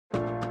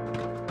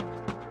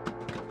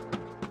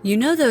You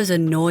know those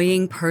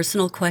annoying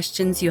personal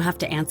questions you have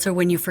to answer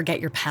when you forget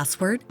your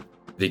password?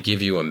 They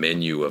give you a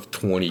menu of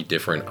 20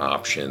 different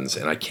options,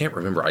 and I can't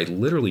remember. I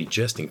literally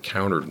just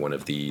encountered one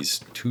of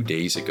these 2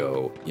 days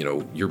ago.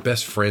 Your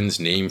best friend's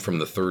name from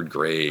the third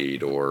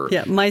grade, or...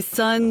 Yeah, my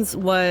son's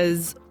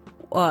was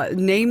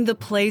name the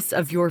place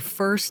of your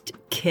first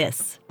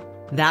kiss.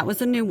 That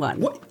was a new one.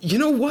 What? You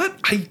know what?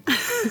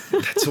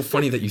 That's so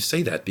funny that you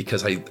say that,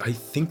 because I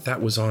think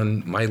that was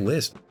on my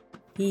list.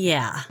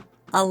 Yeah,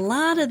 a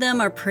lot of them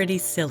are pretty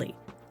silly.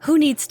 Who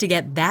needs to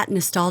get that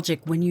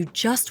nostalgic when you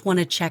just want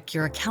to check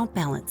your account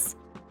balance?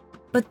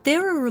 But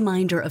they're a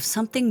reminder of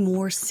something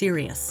more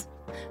serious: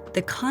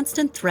 the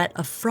constant threat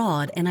of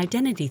fraud and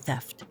identity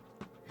theft.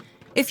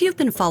 If you've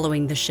been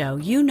following the show,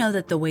 you know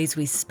that the ways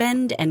we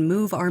spend and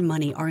move our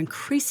money are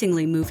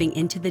increasingly moving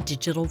into the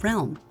digital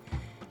realm.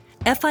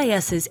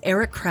 FIS's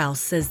Eric Kraus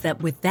says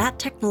that with that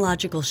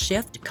technological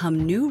shift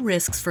come new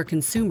risks for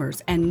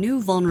consumers and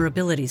new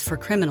vulnerabilities for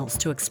criminals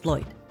to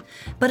exploit.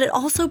 But it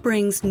also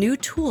brings new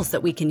tools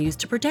that we can use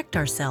to protect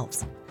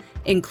ourselves,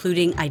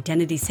 including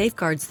identity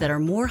safeguards that are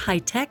more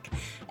high-tech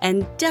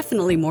and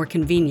definitely more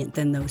convenient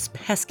than those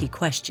pesky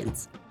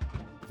questions.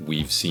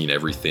 We've seen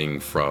everything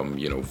from,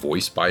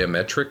 voice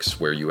biometrics,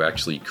 where you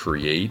actually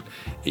create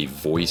a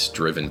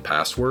voice-driven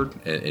password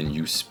and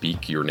you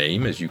speak your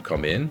name as you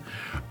come in,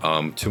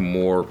 to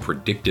more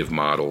predictive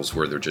models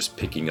where they're just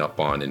picking up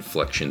on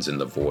inflections in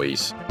the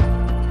voice.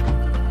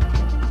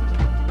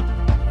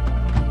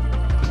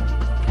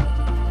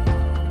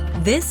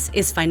 This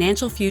is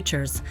Financial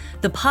Futures,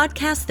 the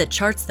podcast that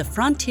charts the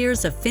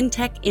frontiers of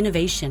fintech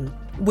innovation,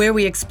 where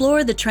we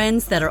explore the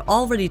trends that are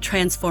already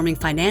transforming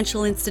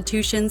financial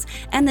institutions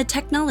and the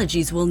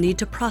technologies we'll need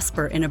to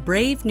prosper in a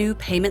brave new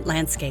payment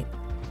landscape.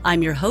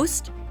 I'm your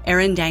host,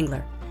 Erin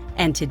Dangler,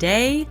 and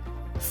today,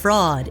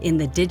 fraud in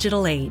the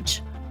digital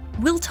age.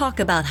 We'll talk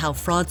about how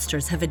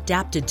fraudsters have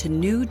adapted to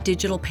new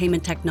digital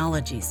payment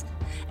technologies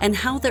and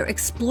how they're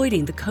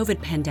exploiting the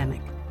COVID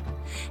pandemic.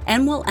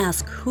 And we'll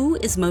ask who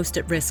is most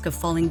at risk of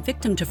falling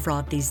victim to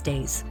fraud these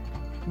days.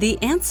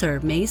 The answer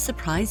may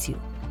surprise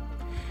you.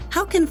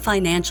 How can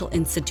financial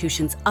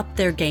institutions up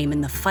their game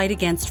in the fight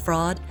against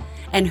fraud?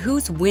 And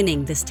who's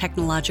winning this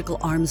technological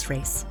arms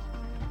race?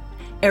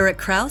 Eric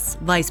Kraus,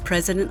 Vice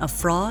President of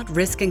Fraud,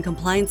 Risk and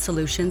Compliance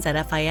Solutions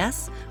at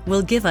FIS,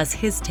 will give us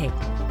his take.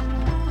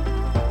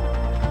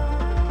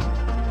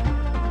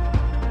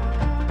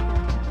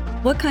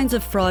 What kinds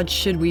of fraud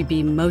should we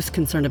be most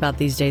concerned about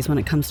these days when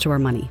it comes to our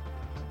money?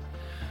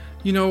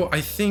 I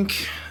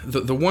think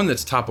the one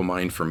that's top of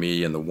mind for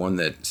me, and the one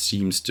that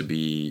seems to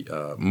be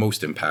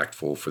most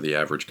impactful for the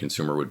average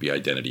consumer, would be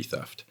identity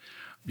theft.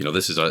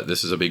 This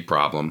is a big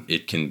problem.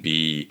 It can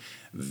be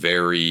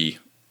very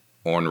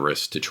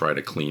onerous to try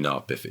to clean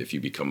up if you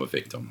become a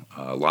victim.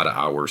 A lot of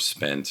hours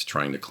spent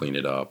trying to clean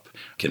it up,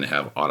 can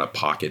have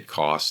out-of-pocket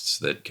costs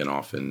that can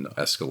often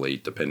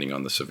escalate depending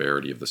on the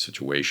severity of the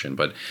situation.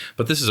 But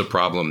this is a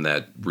problem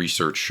that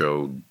research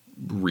showed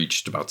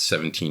reached about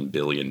 $17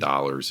 billion in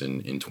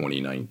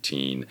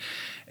 2019.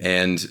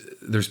 And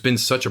there's been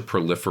such a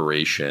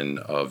proliferation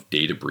of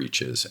data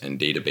breaches and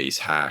database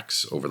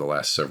hacks over the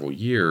last several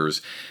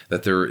years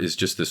that there is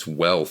just this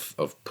wealth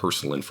of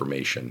personal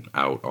information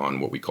out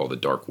on what we call the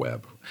dark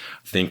web.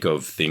 Think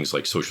of things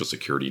like social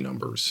security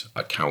numbers,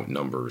 account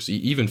numbers,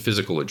 even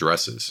physical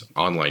addresses,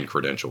 online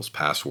credentials,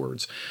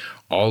 passwords.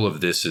 All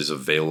of this is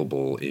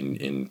available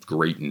in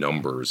great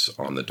numbers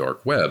on the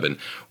dark web. And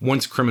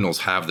once criminals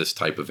have this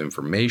type of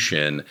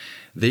information,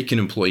 they can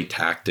employ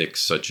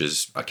tactics such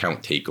as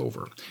account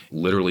takeover,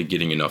 literally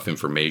getting enough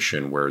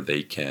information where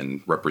they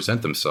can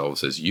represent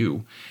themselves as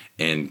you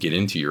and get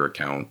into your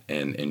account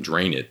and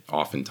drain it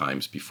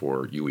oftentimes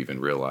before you even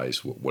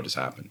realize what has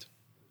happened.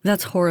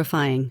 That's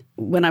horrifying.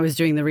 When I was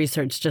doing the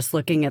research, just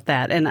looking at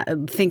that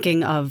and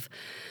thinking of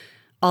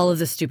all of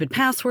the stupid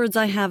passwords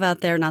I have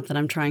out there, not that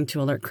I'm trying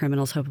to alert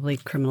criminals. Hopefully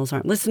criminals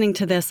aren't listening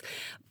to this,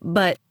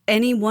 but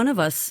any one of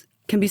us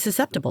can be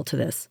susceptible to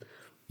this.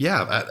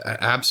 Yeah,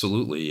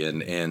 absolutely.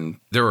 And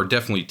there are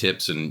definitely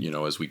tips. And,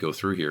 as we go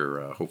through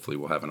here, hopefully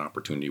we'll have an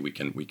opportunity. We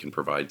can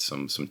provide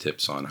some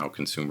tips on how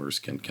consumers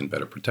can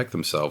better protect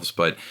themselves.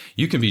 But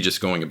you can be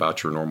just going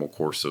about your normal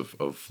course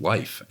of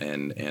life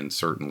and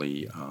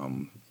certainly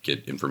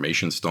get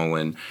information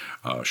stolen,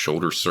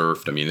 shoulder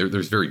surfed. I mean,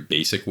 there's very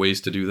basic ways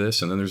to do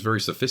this. And then there's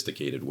very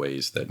sophisticated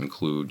ways that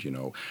include,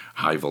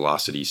 high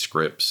velocity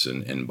scripts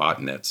and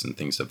botnets and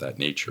things of that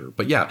nature.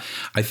 But yeah,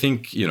 I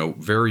think,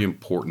 very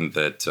important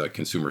that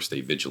consumers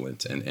stay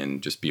vigilant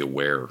and just be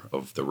aware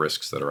of the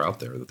risks that are out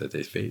there that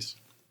they face.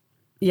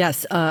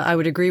 Yes, I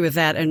would agree with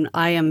that. And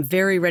I am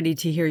very ready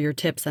to hear your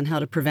tips on how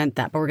to prevent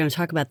that. But we're going to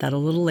talk about that a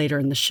little later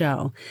in the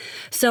show.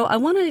 So I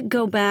want to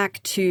go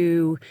back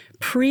to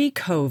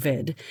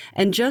pre-COVID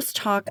and just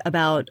talk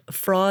about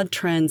fraud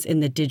trends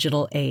in the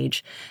digital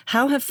age.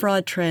 How have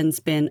fraud trends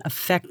been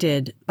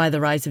affected by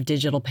the rise of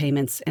digital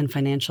payments and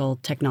financial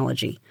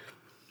technology?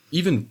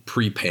 Even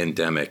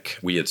pre-pandemic,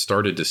 we had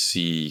started to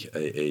see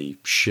a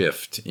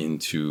shift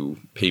into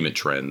payment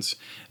trends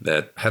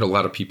that had a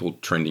lot of people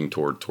trending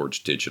towards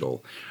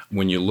digital.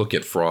 When you look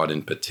at fraud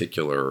in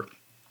particular,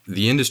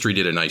 the industry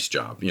did a nice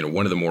job.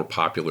 One of the more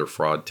popular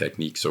fraud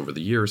techniques over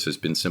the years has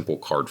been simple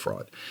card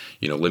fraud.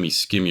 Let me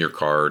skim your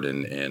card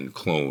and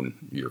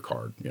clone your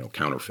card,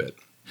 counterfeit.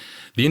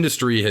 The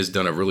industry has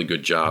done a really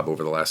good job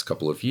over the last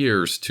couple of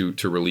years to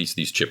release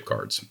these chip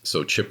cards.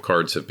 So chip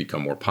cards have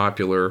become more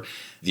popular.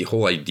 The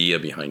whole idea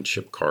behind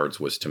chip cards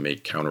was to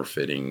make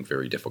counterfeiting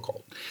very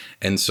difficult.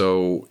 And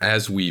so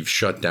as we've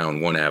shut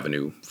down one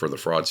avenue for the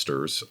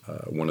fraudsters,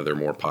 one of their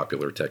more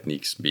popular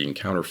techniques being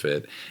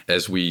counterfeit,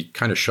 as we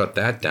kind of shut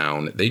that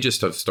down, they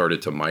just have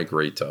started to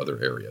migrate to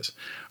other areas.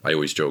 I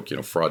always joke,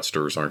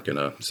 fraudsters aren't going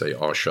to say,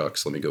 "Oh,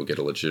 shucks, let me go get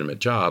a legitimate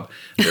job."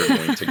 They're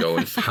going to go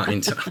and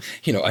find,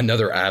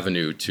 another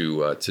avenue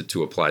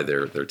to apply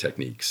their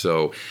technique.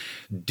 So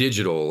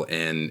digital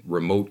and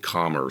remote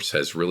commerce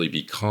has really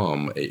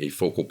become a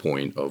focal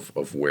point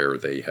of where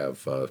they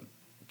have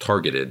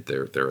targeted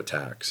their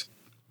attacks.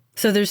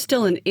 So there's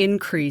still an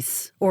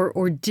increase, or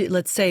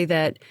let's say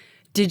that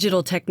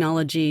digital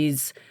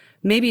technologies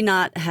maybe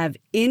not have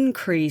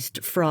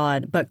increased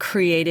fraud, but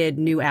created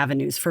new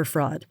avenues for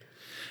fraud.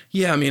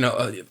 Yeah,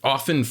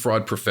 often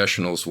fraud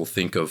professionals will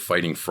think of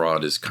fighting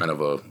fraud as kind of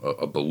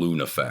a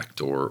balloon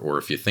effect, or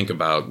if you think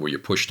about where you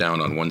push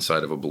down on one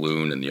side of a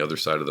balloon and the other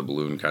side of the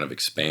balloon kind of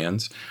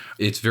expands,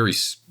 it's very,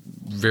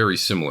 very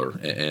similar,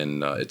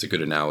 and it's a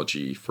good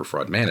analogy for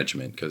fraud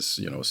management because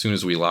as soon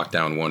as we lock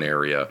down one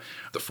area,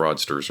 the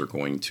fraudsters are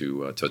going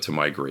to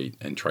migrate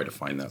and try to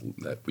find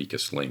that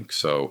weakest link.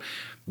 So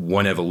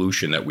one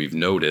evolution that we've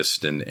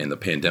noticed, and the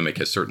pandemic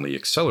has certainly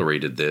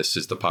accelerated this,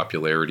 is the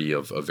popularity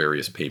of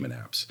various payment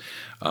apps.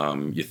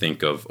 You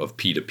think of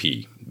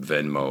P2P,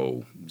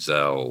 Venmo,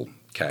 Zelle,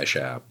 Cash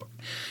App,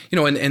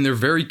 and they're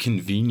very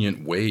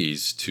convenient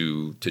ways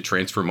to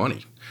transfer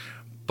money.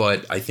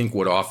 But I think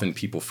what often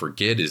people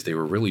forget is they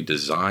were really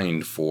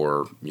designed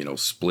for,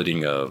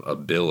 splitting a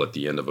bill at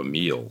the end of a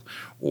meal,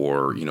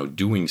 or,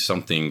 doing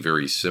something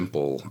very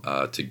simple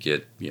to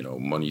get,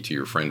 money to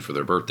your friend for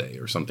their birthday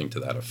or something to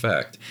that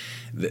effect.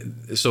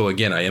 So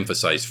again, I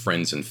emphasize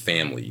friends and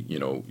family.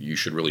 You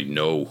should really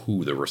know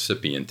who the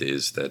recipient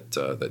is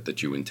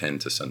that you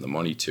intend to send the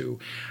money to.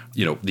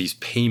 These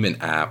payment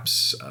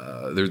apps,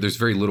 there's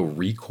very little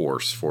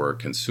recourse for a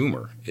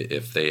consumer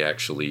if they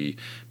actually,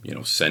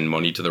 send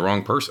money to the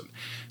wrong person.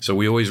 So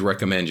we always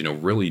recommend,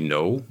 really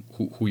know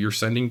who you're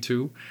sending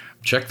to.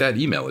 Check that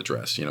email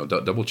address,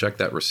 double check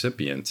that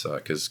recipient,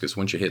 because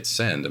once you hit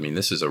send,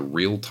 this is a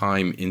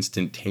real-time,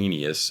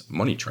 instantaneous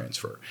money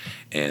transfer.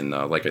 And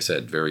like I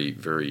said, very,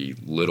 very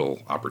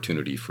little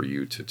opportunity for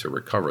you to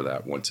recover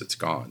that once it's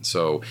gone.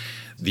 So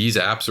these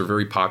apps are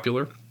very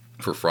popular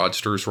for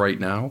fraudsters right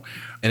now.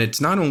 And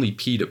it's not only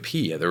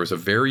P2P. There was a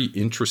very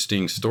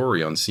interesting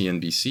story on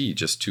CNBC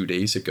just 2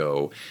 days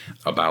ago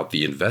about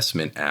the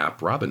investment app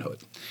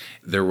Robinhood.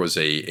 There was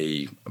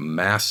a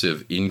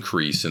massive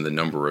increase in the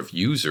number of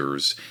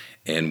users.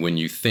 And when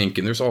you think,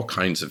 and there's all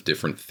kinds of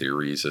different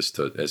theories as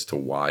to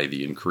why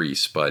the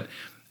increase, but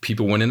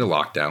people went into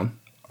lockdown.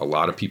 A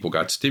lot of people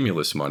got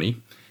stimulus money.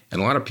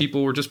 And a lot of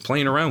people were just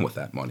playing around with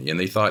that money. And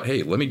they thought,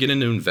 hey, let me get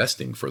into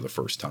investing for the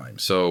first time.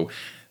 So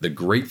the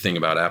great thing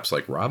about apps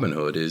like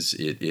Robinhood is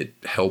it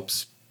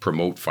helps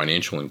promote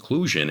financial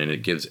inclusion, and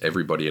it gives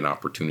everybody an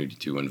opportunity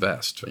to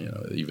invest,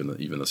 even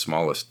the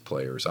smallest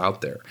players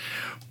out there.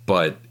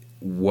 But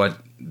what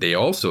they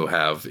also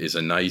have is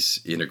a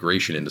nice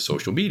integration into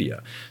social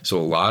media. So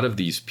a lot of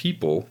these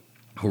people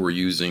who are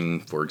using,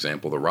 for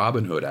example, the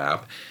Robinhood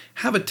app,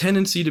 have a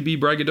tendency to be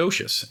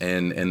braggadocious,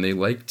 and they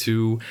like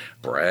to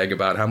brag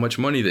about how much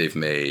money they've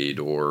made,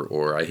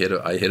 or I hit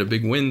a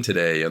big win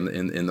today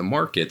in the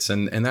markets,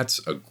 and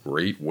that's a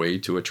great way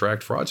to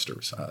attract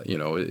fraudsters.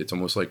 It's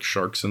almost like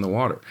sharks in the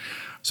water.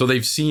 So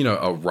they've seen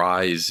a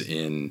rise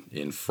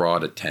in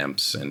fraud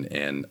attempts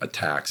and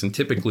attacks. And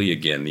typically,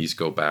 again, these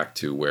go back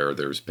to where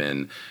there's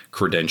been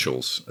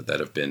credentials that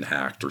have been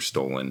hacked or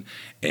stolen.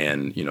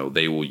 And,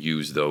 they will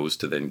use those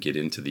to then get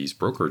into these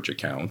brokerage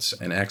accounts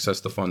and access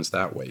the funds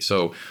that way.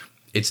 So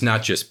it's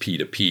not just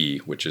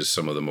P2P, which is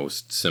some of the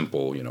most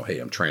simple, hey,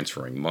 I'm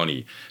transferring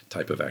money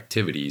type of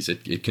activities.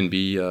 It can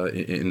be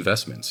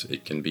investments.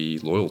 It can be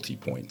loyalty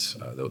points.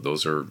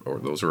 Those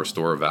are a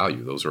store of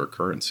value. Those are a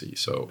currency.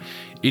 So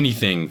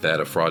anything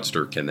that a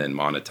fraudster can then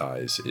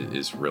monetize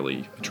is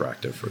really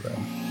attractive for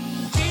them.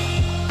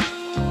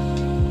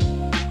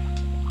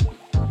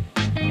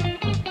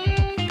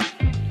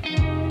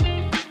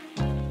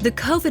 The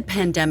COVID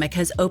pandemic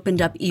has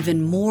opened up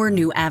even more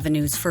new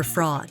avenues for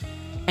fraud.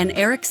 And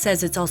Eric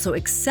says it's also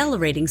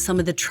accelerating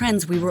some of the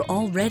trends we were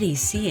already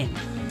seeing.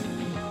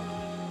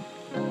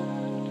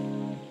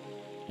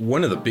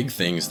 One of the big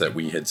things that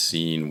we had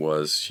seen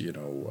was,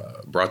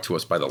 brought to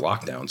us by the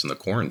lockdowns and the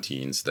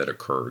quarantines that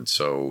occurred.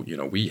 So,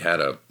 we had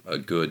a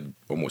good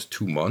almost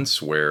 2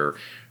 months where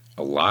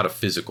a lot of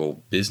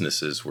physical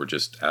businesses were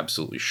just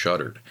absolutely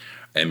shuttered.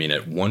 I mean,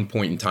 at one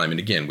point in time, and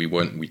again,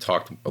 we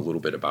talked a little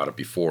bit about it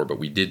before, but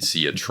we did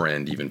see a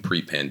trend even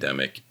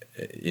pre-pandemic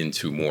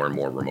into more and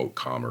more remote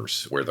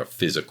commerce where the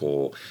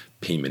physical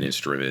payment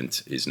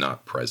instrument is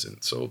not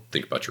present. So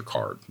think about your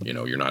card.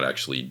 You're not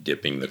actually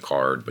dipping the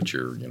card, but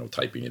you're,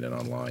 typing it in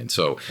online.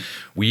 So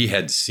we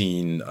had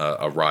seen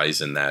a rise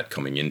in that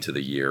coming into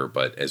the year.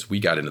 But as we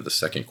got into the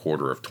second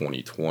quarter of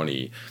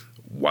 2020,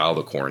 while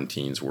the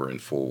quarantines were in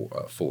full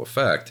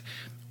effect,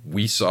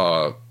 we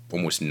saw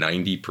almost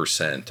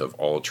 90% of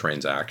all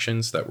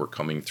transactions that were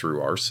coming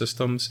through our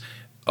systems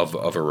of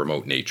a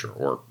remote nature,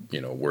 or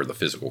where the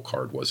physical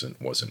card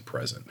wasn't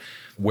present.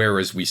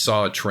 Whereas we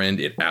saw a trend,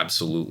 it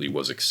absolutely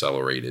was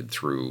accelerated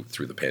through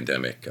the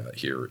pandemic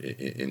here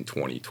in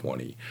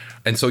 2020.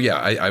 And so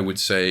I would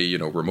say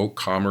remote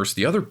commerce.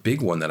 The other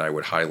big one that I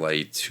would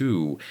highlight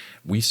too,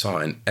 we saw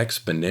an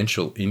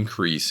exponential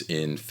increase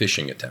in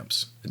phishing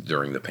attempts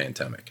during the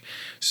pandemic.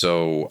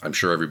 So I'm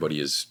sure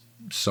everybody is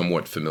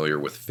somewhat familiar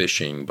with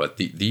phishing, but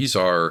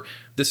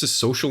this is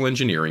social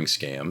engineering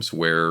scams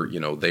where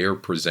they are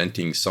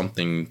presenting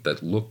something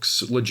that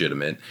looks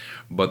legitimate,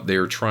 but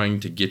they're trying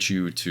to get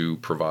you to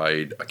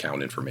provide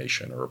account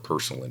information or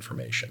personal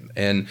information.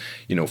 And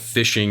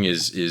phishing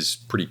is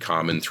pretty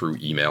common through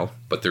email,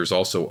 but there's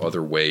also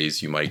other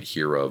ways you might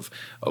hear of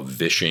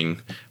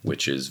vishing,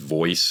 which is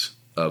voice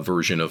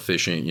version of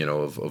phishing,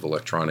 of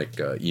electronic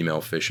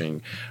email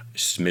phishing.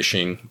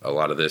 Smishing, a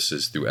lot of this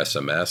is through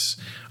SMS.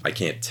 I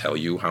can't tell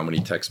you how many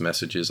text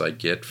messages I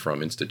get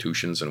from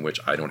institutions in which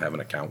I don't have an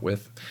account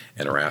with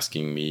and are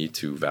asking me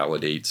to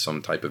validate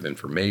some type of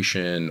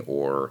information,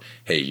 or,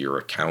 hey, your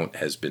account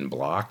has been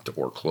blocked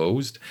or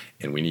closed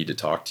and we need to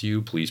talk to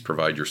you. Please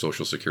provide your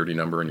social security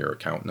number and your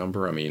account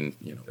number. I mean,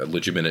 a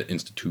legitimate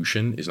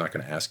institution is not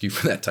going to ask you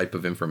for that type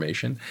of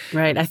information.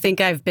 Right. I think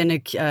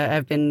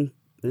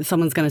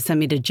someone's going to send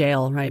me to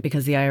jail, right?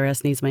 Because the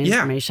IRS needs my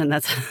information.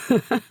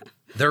 Yeah.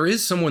 There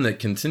is someone that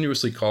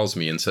continuously calls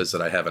me and says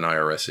that I have an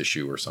IRS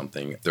issue or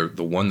something.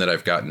 The one that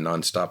I've gotten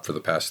nonstop for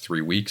the past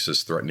 3 weeks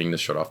is threatening to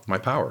shut off my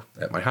power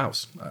at my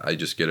house. I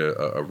just get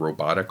a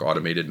robotic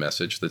automated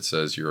message that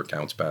says your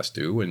account's past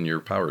due and your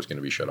power is going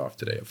to be shut off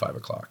today at 5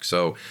 o'clock.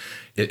 So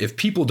if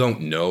people don't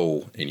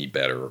know any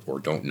better, or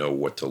don't know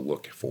what to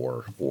look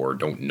for, or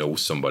don't know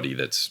somebody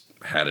that's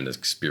had an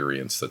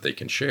experience that they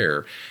can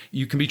share,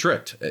 you can be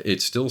tricked.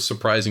 It's still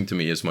surprising to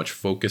me, as much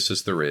focus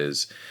as there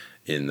is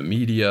in the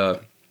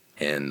media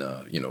and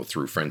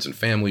through friends and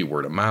family,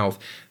 word of mouth,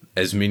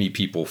 as many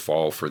people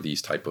fall for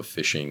these type of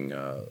phishing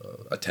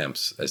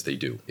attempts as they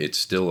do. It's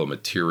still a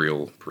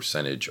material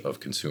percentage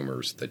of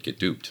consumers that get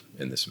duped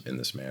in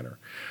this manner.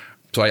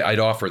 So I'd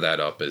offer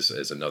that up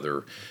as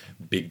another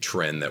big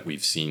trend that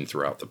we've seen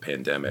throughout the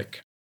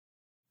pandemic.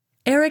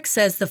 Eric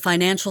says the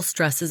financial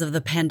stresses of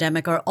the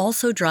pandemic are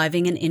also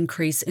driving an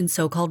increase in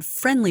so-called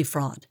friendly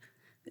fraud.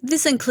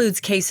 This includes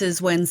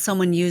cases when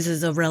someone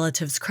uses a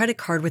relative's credit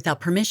card without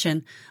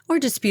permission or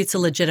disputes a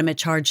legitimate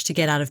charge to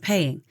get out of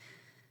paying.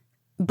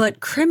 But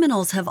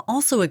criminals have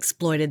also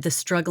exploited the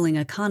struggling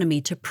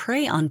economy to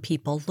prey on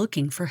people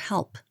looking for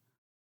help.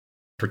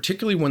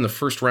 Particularly when the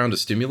first round of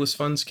stimulus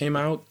funds came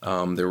out,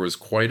 there was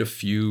quite a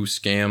few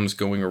scams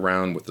going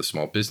around with the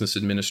Small Business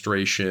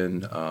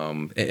Administration.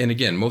 And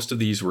again, most of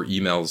these were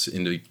emails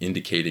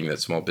indicating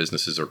that small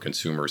businesses or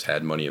consumers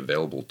had money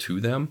available to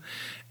them.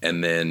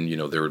 And then,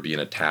 there would be an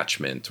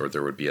attachment, or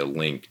there would be a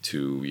link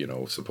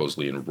to,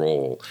 supposedly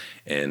enroll.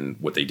 And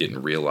what they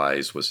didn't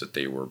realize was that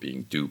they were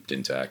being duped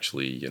into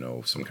actually,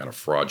 some kind of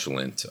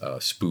fraudulent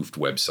spoofed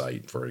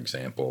website, for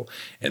example,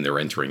 and they're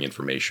entering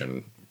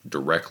information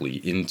directly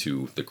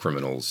into the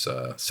criminal's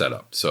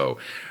setup. So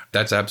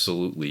that's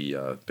absolutely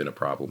been a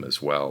problem as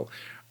well.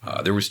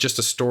 There was just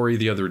a story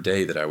the other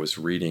day that I was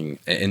reading,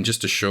 and just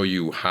to show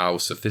you how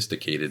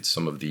sophisticated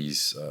some of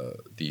these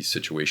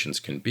situations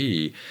can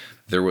be,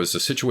 there was a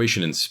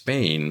situation in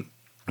Spain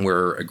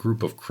where a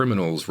group of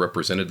criminals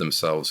represented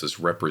themselves as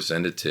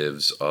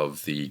representatives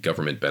of the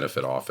government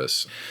benefit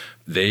office.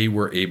 They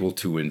were able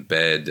to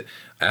embed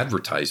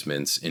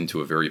advertisements into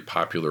a very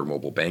popular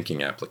mobile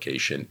banking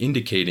application,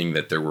 indicating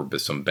that there were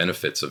some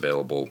benefits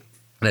available.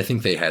 And I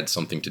think they had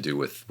something to do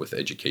with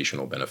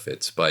educational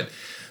benefits. But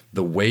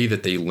the way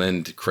that they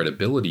lend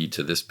credibility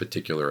to this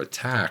particular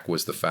attack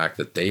was the fact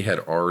that they had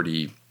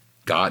already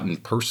gotten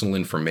personal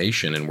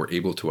information and were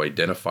able to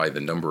identify the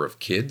number of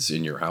kids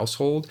in your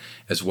household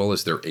as well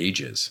as their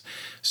ages.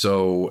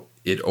 So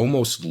it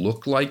almost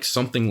looked like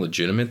something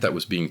legitimate that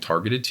was being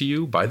targeted to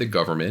you by the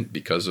government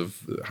because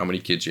of how many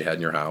kids you had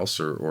in your house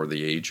or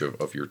the age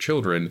of your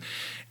children.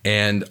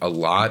 And a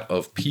lot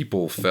of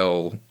people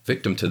fell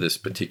victim to this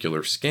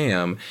particular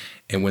scam.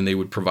 And when they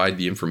would provide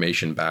the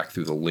information back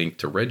through the link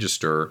to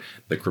register,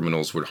 the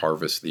criminals would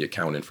harvest the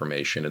account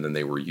information, and then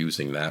they were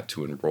using that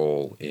to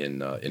enroll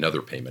in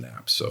other payment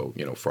apps. So,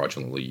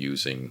 fraudulently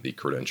using the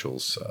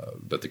credentials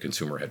that the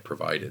consumer had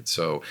provided.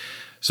 So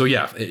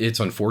yeah, it's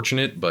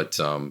unfortunate, but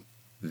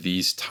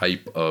these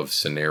type of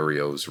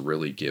scenarios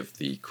really give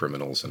the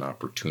criminals an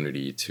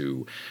opportunity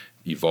to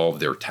evolve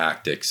their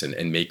tactics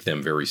and make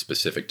them very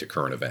specific to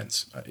current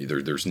events.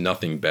 There's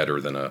nothing better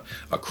than a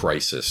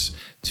crisis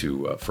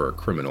for a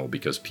criminal,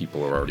 because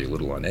people are already a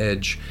little on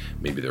edge,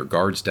 maybe their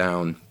guard's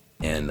down,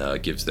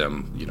 and gives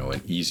them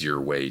an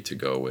easier way to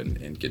go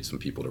and get some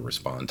people to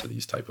respond to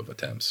these type of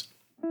attempts.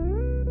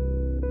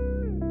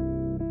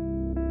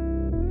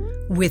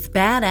 With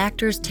bad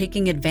actors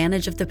taking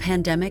advantage of the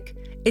pandemic,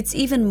 it's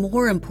even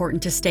more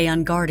important to stay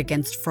on guard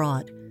against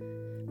fraud.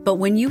 But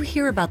when you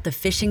hear about the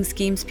phishing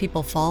schemes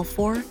people fall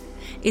for,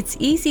 it's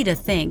easy to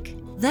think,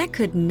 that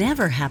could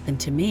never happen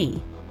to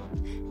me.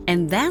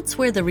 And that's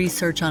where the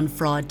research on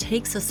fraud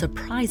takes a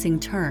surprising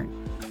turn.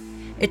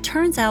 It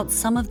turns out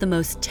some of the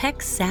most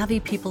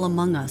tech-savvy people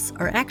among us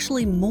are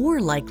actually more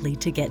likely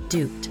to get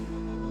duped.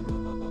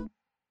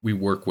 We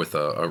work with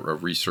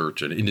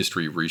an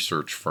industry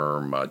research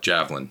firm,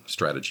 Javelin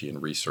Strategy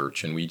and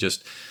Research, and we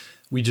just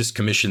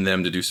commissioned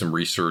them to do some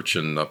research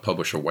and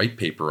publish a white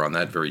paper on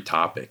that very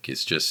topic.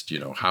 It's just,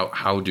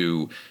 how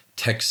do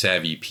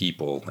tech-savvy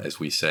people, as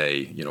we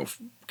say,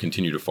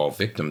 continue to fall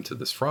victim to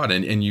this fraud?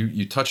 And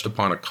you touched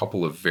upon a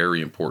couple of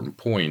very important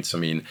points. I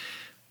mean,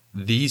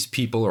 these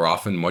people are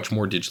often much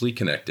more digitally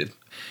connected,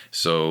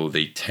 so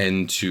they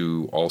tend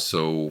to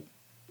also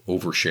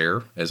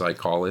overshare, as I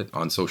call it,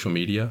 on social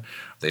media.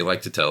 They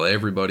like to tell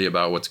everybody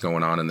about what's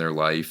going on in their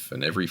life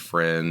and every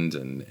friend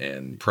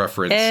and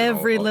preference.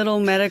 Every little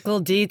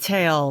medical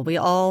detail. We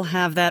all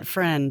have that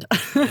friend.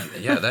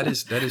 Yeah, that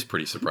is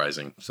pretty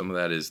surprising. Some of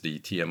that is the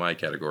TMI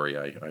category.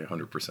 I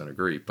 100%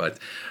 agree. But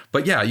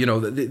yeah,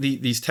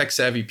 these tech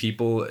savvy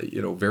people,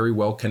 very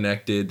well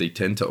connected. They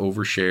tend to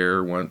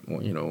overshare.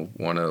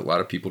 Want a lot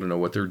of people to know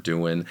what they're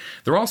doing.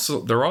 They're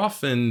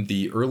often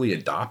the early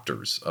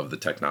adopters of the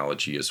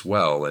technology as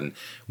well. And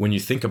when you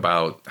think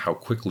about how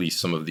quickly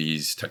some of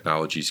these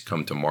technologies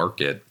come to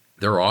market,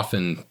 there are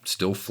often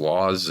still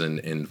flaws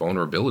and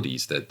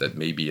vulnerabilities that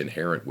may be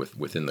inherent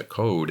within the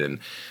code. And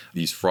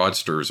these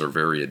fraudsters are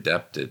very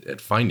adept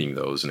at finding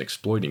those and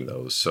exploiting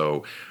those.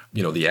 So,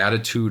 the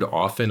attitude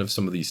often of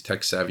some of these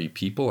tech-savvy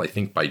people, I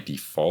think by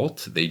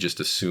default, they just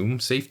assume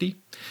safety,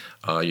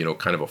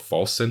 kind of a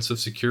false sense of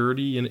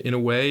security in a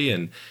way.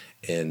 And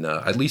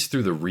at least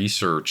through the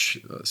research,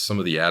 some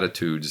of the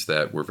attitudes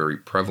that were very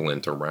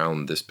prevalent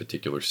around this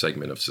particular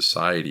segment of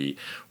society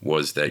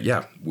was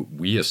that,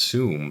 we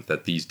assume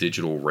that these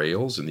digital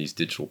rails and these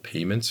digital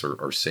payments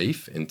are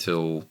safe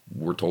until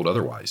we're told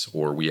otherwise,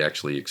 or we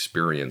actually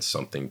experience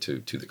something to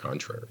the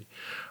contrary.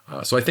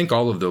 So I think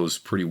all of those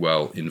pretty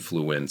well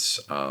influence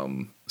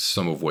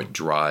some of what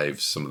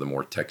drives some of the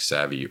more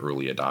tech-savvy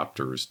early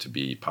adopters to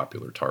be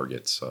popular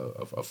targets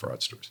of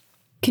fraudsters.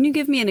 Can you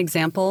give me an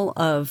example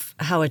of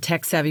how a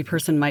tech-savvy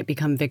person might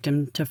become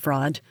victim to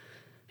fraud?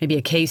 Maybe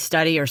a case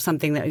study or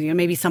something that,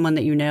 maybe someone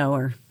that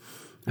or,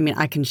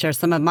 I can share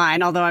some of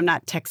mine, although I'm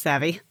not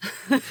tech-savvy.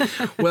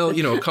 Well,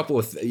 a couple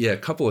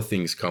of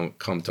things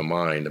come to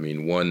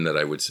mind. One that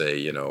I would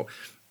say,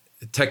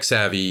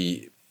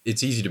 tech-savvy,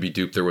 it's easy to be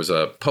duped. There was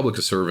a public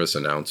service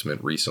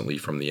announcement recently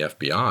from the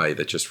FBI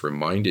that just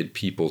reminded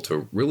people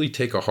to really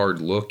take a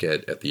hard look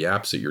at the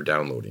apps that you're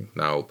downloading.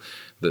 Now,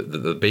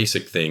 the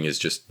basic thing is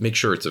just make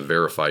sure it's a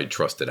verified,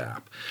 trusted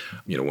app,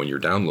 when you're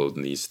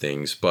downloading these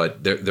things.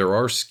 But there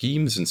are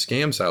schemes and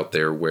scams out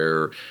there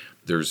where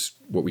there's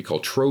what we call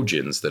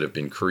Trojans that have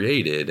been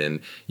created,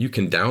 and you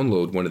can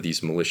download one of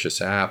these malicious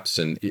apps,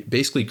 and it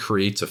basically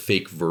creates a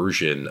fake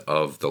version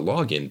of the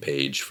login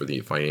page for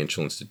the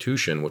financial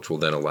institution, which will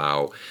then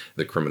allow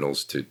the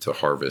criminals to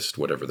harvest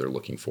whatever they're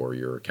looking for,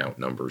 your account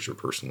numbers, your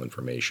personal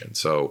information.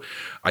 So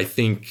I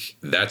think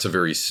that's a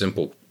very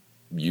simple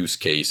use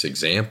case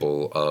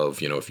example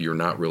of, if you're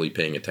not really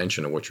paying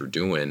attention to what you're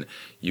doing,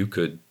 you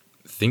could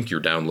think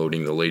you're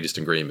downloading the latest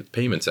and greatest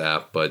payments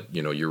app, but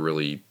you're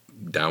really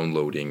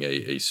downloading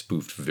a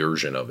spoofed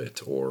version of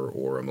it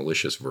or a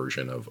malicious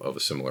version of a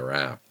similar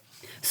app.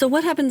 So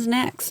what happens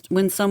next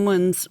when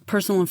someone's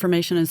personal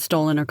information is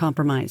stolen or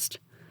compromised?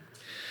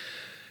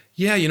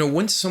 Yeah,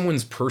 once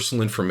someone's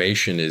personal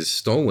information is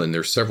stolen,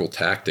 there's several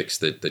tactics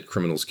that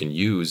criminals can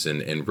use,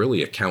 and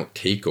really account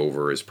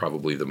takeover is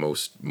probably the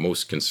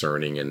most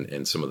concerning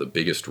and some of the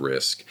biggest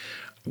risk.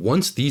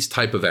 Once these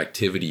type of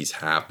activities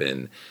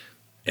happen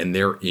and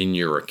they're in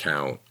your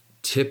account,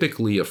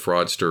 typically a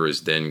fraudster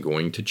is then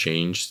going to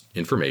change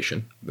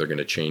information. They're going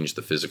to change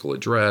the physical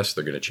address,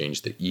 they're going to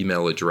change the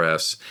email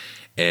address,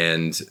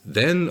 and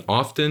then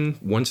often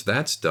once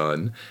that's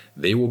done,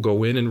 they will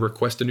go in and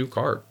request a new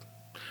card.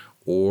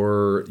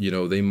 Or,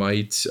 they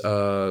might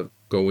go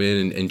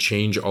in and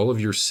change all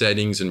of your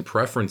settings and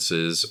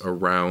preferences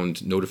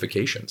around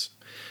notifications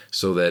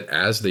so that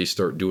as they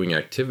start doing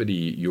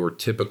activity, your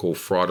typical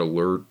fraud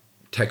alert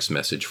text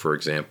message, for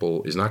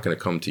example, is not going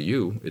to come to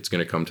you. It's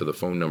going to come to the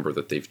phone number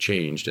that they've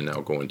changed and now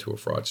go into a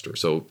fraudster.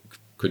 So it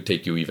could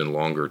take you even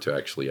longer to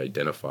actually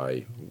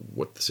identify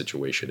what the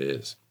situation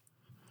is.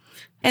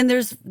 And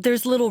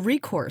there's little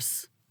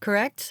recourse.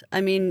 Correct?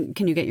 Can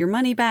you get your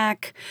money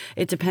back?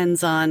 It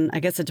depends on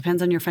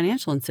your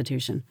financial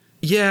institution.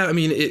 Yeah,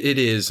 it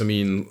is.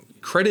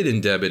 Credit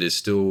and debit is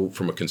still,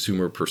 from a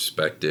consumer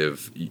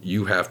perspective,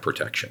 you have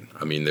protection.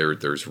 I mean,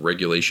 there's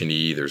Regulation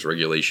E, there's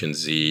Regulation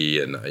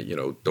Z, and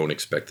don't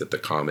expect that the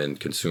common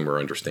consumer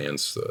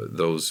understands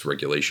those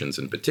regulations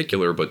in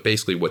particular. But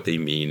basically, what they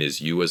mean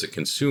is you as a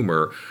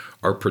consumer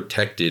are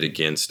protected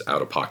against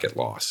out-of-pocket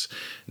loss.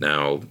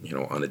 Now,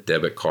 on a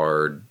debit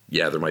card,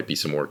 yeah, there might be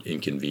some more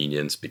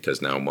inconvenience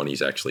because now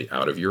money's actually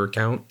out of your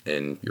account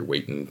and you're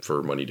waiting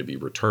for money to be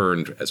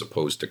returned, as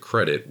opposed to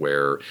credit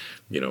where,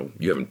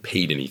 you haven't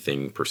paid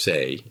anything per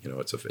se.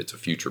 It's a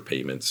future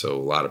payment. So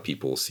a lot of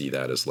people see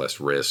that as less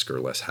risk or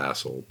less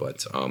hassle.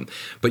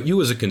 But you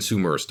as a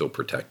consumer are still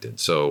protected.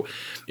 So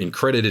in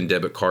credit and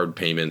debit card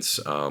payments,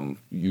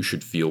 you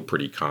should feel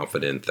pretty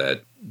confident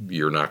that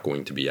you're not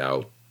going to be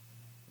out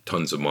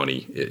tons of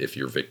money if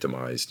you're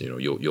victimized.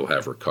 You'll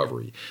have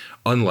recovery.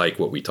 Unlike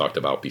what we talked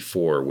about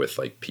before with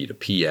like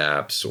P2P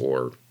apps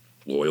or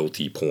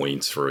loyalty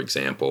points, for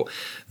example,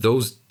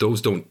 those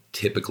don't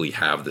typically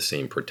have the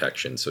same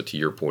protection. So to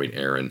your point,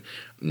 Aaron,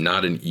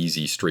 not an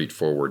easy,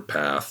 straightforward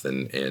path,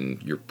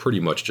 and you're pretty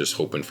much just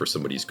hoping for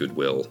somebody's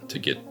goodwill to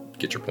get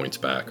your points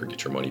back or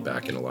get your money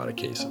back in a lot of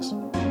cases.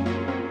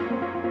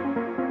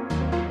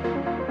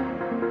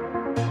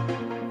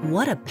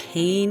 What a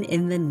pain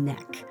in the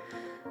neck.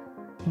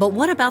 But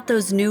what about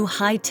those new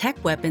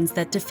high-tech weapons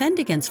that defend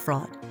against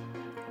fraud?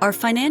 Are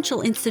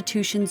financial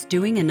institutions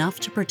doing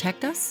enough to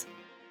protect us?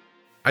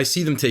 I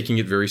see them taking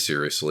it very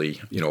seriously.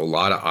 A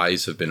lot of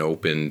eyes have been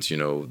opened,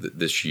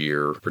 this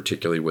year,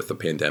 particularly with the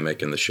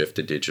pandemic and the shift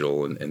to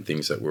digital and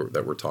things that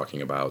we're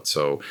talking about.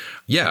 So,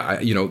 yeah,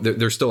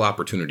 there's still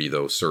opportunity,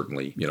 though,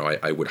 certainly.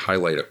 I would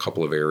highlight a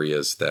couple of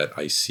areas that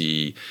I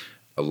see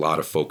a lot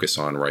of focus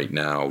on right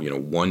now.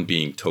 One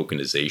being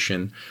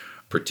tokenization.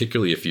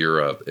 Particularly if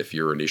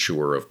you're an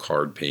issuer of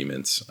card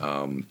payments,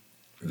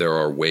 there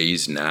are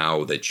ways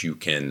now that you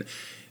can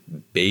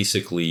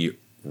basically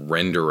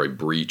render a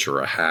breach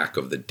or a hack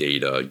of the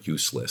data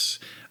useless.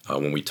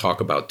 When we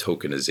talk about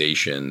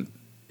tokenization,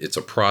 it's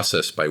a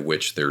process by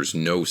which there's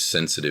no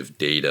sensitive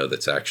data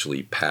that's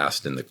actually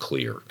passed in the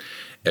clear.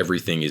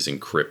 Everything is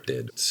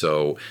encrypted.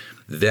 So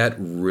that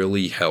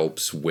really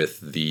helps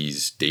with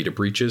these data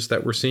breaches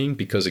that we're seeing,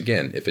 because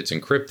again, if it's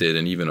encrypted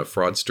and even a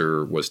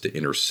fraudster was to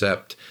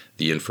intercept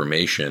the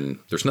information,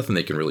 there's nothing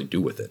they can really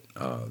do with it.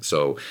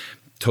 So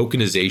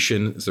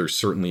tokenization, there's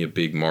certainly a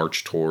big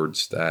march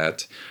towards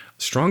that.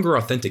 Stronger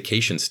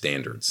authentication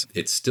standards.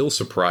 It's still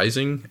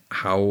surprising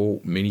how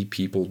many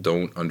people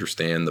don't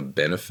understand the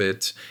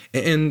benefit.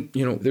 And,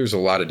 there's a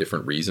lot of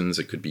different reasons.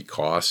 It could be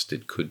cost,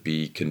 it could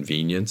be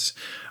convenience,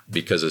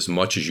 because as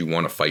much as you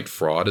want to fight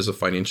fraud as a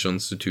financial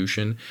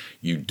institution,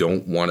 you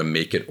don't want to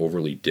make it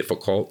overly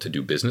difficult to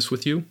do business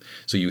with you.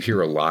 So you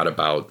hear a lot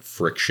about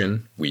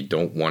friction. We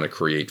don't want to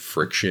create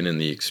friction in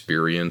the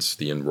experience,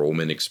 the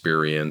enrollment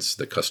experience,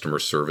 the customer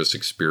service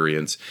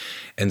experience.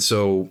 And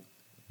so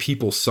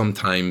people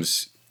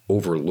sometimes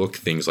overlook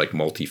things like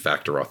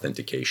multi-factor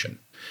authentication.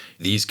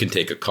 These can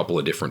take a couple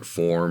of different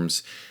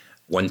forms.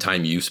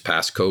 One-time use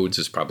passcodes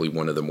is probably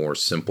one of the more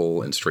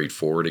simple and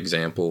straightforward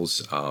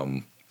examples.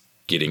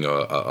 Getting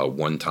a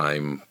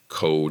one-time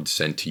code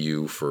sent to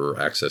you for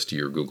access to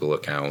your Google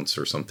accounts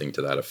or something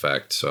to that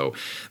effect. So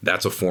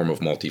that's a form of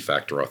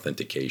multi-factor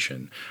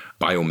authentication.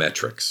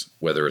 Biometrics,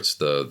 whether it's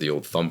the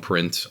old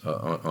thumbprint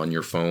on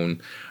your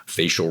phone,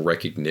 facial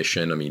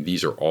recognition. I mean,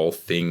 these are all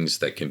things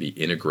that can be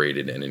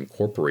integrated and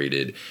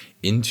incorporated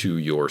into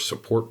your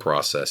support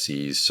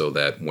processes so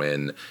that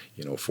when,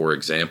 for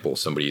example,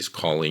 somebody's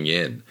calling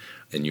in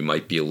and you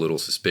might be a little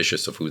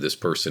suspicious of who this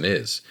person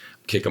is,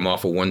 kick them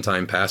off a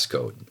one-time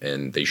passcode.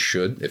 And they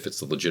should, if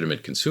it's a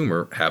legitimate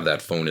consumer, have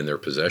that phone in their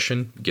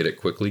possession, get it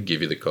quickly,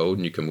 give you the code,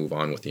 and you can move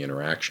on with the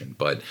interaction.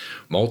 But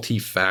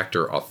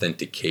multi-factor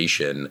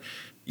authentication,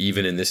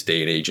 even in this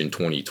day and age in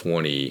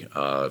 2020,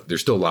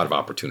 there's still a lot of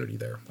opportunity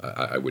there.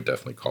 I would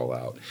definitely call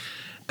out.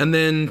 And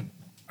then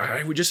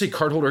I would just say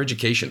cardholder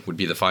education would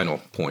be the final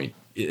point.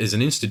 As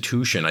an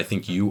institution, I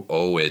think you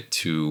owe it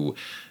to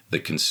the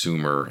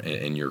consumer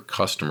and your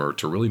customer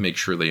to really make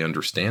sure they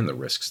understand the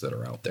risks that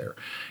are out there.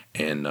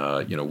 And,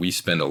 we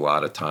spend a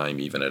lot of time,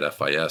 even at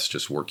FIS,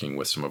 just working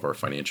with some of our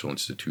financial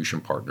institution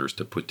partners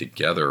to put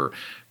together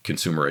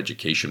consumer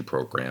education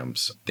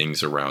programs,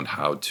 things around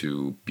how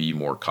to be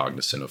more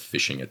cognizant of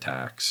phishing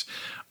attacks.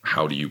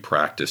 How do you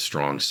practice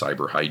strong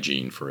cyber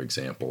hygiene, for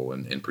example,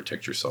 and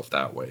protect yourself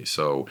that way?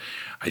 So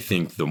I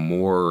think the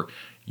more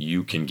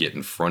you can get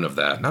in front of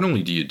that, not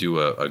only do you do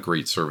a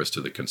great service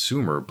to the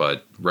consumer,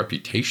 but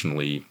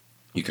reputationally,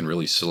 you can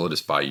really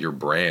solidify your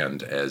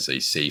brand as a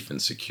safe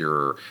and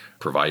secure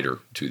provider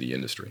to the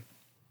industry.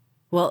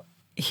 Well,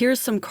 here's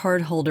some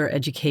cardholder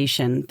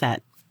education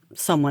that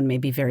someone may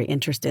be very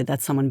interested,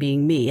 that's someone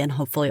being me and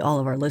hopefully all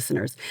of our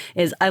listeners,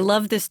 is I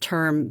love this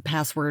term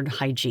password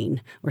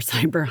hygiene or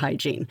cyber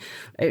hygiene.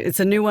 It's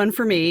a new one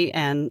for me,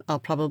 and I'll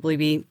probably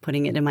be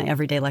putting it in my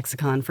everyday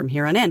lexicon from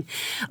here on in.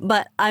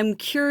 But I'm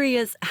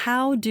curious,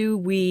 how do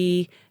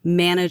we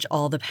manage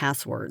all the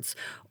passwords?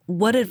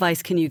 What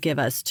advice can you give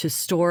us to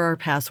store our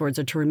passwords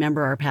or to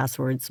remember our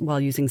passwords while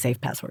using safe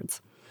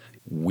passwords?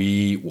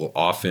 we will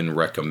often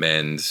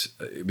recommend,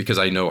 because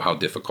I know how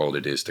difficult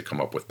it is to come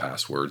up with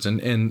passwords,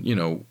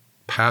 and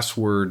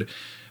password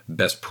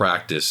best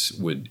practice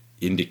would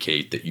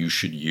indicate that you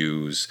should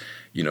use,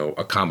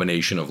 a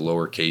combination of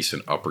lowercase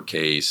and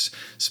uppercase,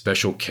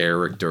 special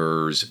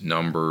characters,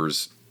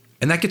 numbers,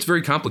 and that gets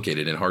very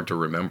complicated and hard to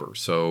remember.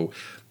 So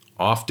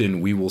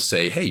often we will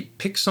say, hey,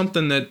 pick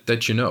something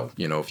that you know.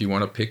 If you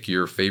want to pick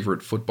your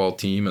favorite football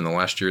team in the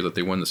last year that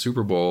they won the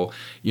Super Bowl,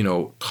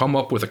 come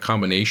up with a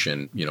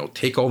combination,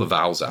 take all the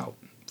vowels out,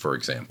 for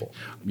example.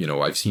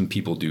 I've seen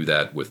people do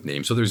that with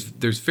names. So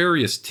there's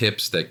various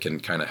tips that can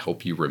kind of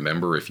help you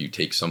remember if you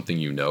take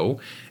something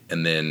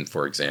and then,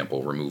 for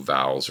example, remove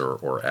vowels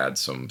or add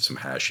some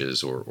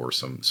hashes or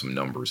some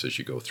numbers as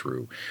you go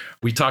through.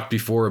 We talked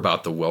before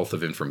about the wealth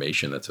of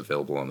information that's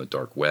available on the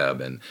dark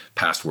web, and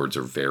passwords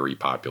are very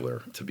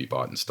popular to be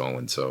bought and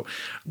stolen. So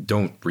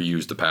don't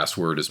reuse the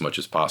password as much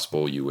as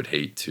possible. You would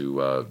hate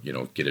to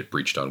get it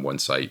breached on one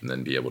site and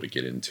then be able to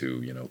get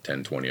into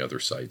 10, 20 other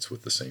sites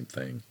with the same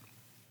thing.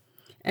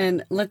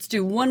 And let's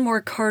do one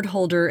more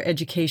cardholder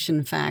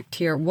education fact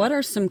here. What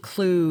are some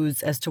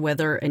clues as to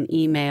whether an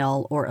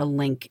email or a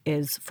link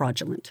is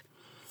fraudulent?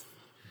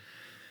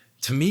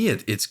 To me,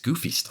 it's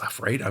goofy stuff,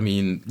 right? I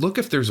mean, look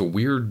if there's a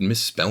weird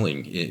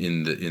misspelling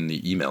in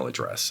the email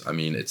address. I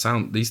mean,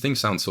 these things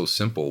sound so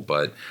simple,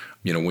 but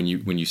when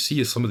you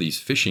see some of these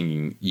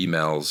phishing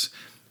emails,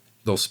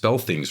 they'll spell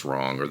things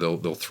wrong, or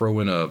they'll throw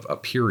in a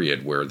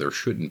period where there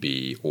shouldn't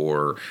be,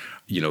 or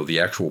the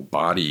actual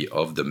body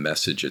of the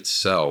message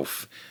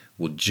itself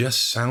will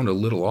just sound a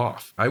little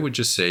off. I would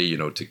just say,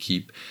 to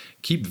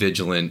keep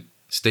vigilant,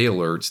 stay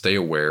alert, stay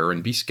aware,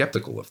 and be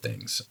skeptical of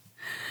things.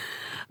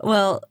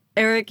 Well,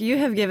 Eric, you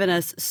have given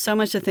us so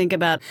much to think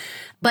about.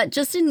 But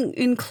just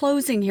in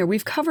closing here,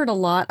 we've covered a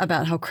lot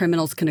about how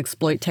criminals can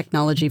exploit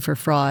technology for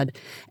fraud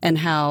and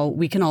how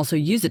we can also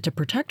use it to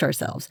protect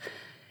ourselves.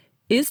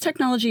 Is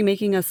technology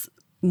making us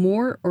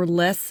more or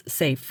less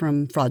safe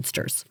from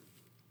fraudsters?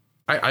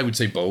 I would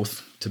say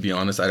both, to be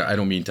honest. I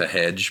don't mean to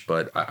hedge,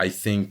 but I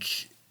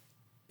think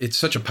it's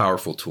such a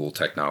powerful tool,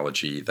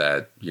 technology,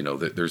 that,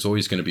 there's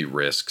always going to be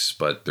risks,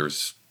 but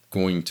there's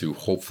going to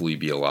hopefully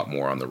be a lot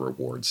more on the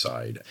reward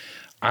side.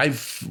 I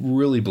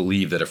really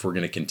believe that if we're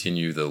going to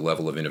continue the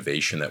level of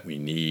innovation that we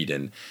need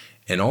and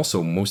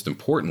also, most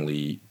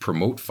importantly,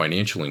 promote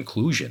financial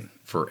inclusion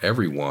for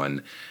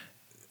everyone,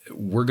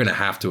 we're going to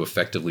have to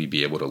effectively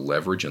be able to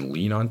leverage and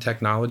lean on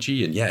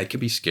technology. And yeah, it can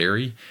be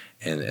scary,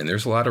 and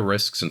there's a lot of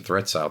risks and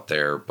threats out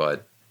there,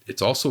 but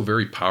it's also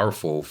very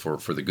powerful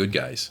for the good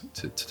guys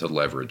to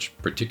leverage,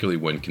 particularly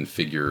when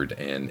configured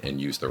and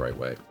used the right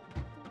way.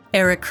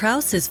 Eric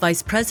Kraus is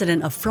Vice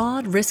President of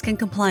Fraud, Risk, and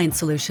Compliance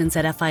Solutions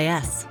at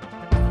FIS.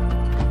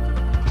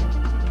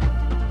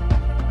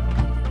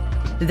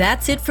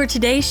 That's it for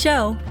today's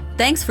show.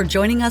 Thanks for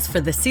joining us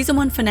for the Season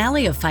 1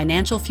 finale of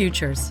Financial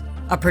Futures,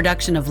 a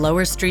production of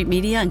Lower Street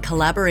Media in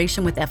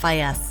collaboration with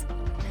FIS.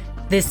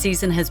 This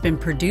season has been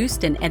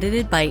produced and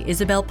edited by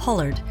Isabel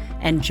Pollard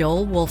and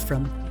Joel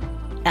Wolfram.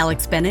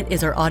 Alex Bennett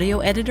is our audio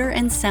editor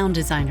and sound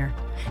designer,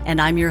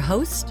 and I'm your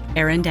host,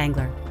 Erin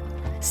Dangler.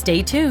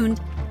 Stay tuned.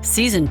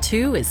 Season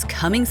 2 is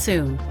coming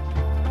soon.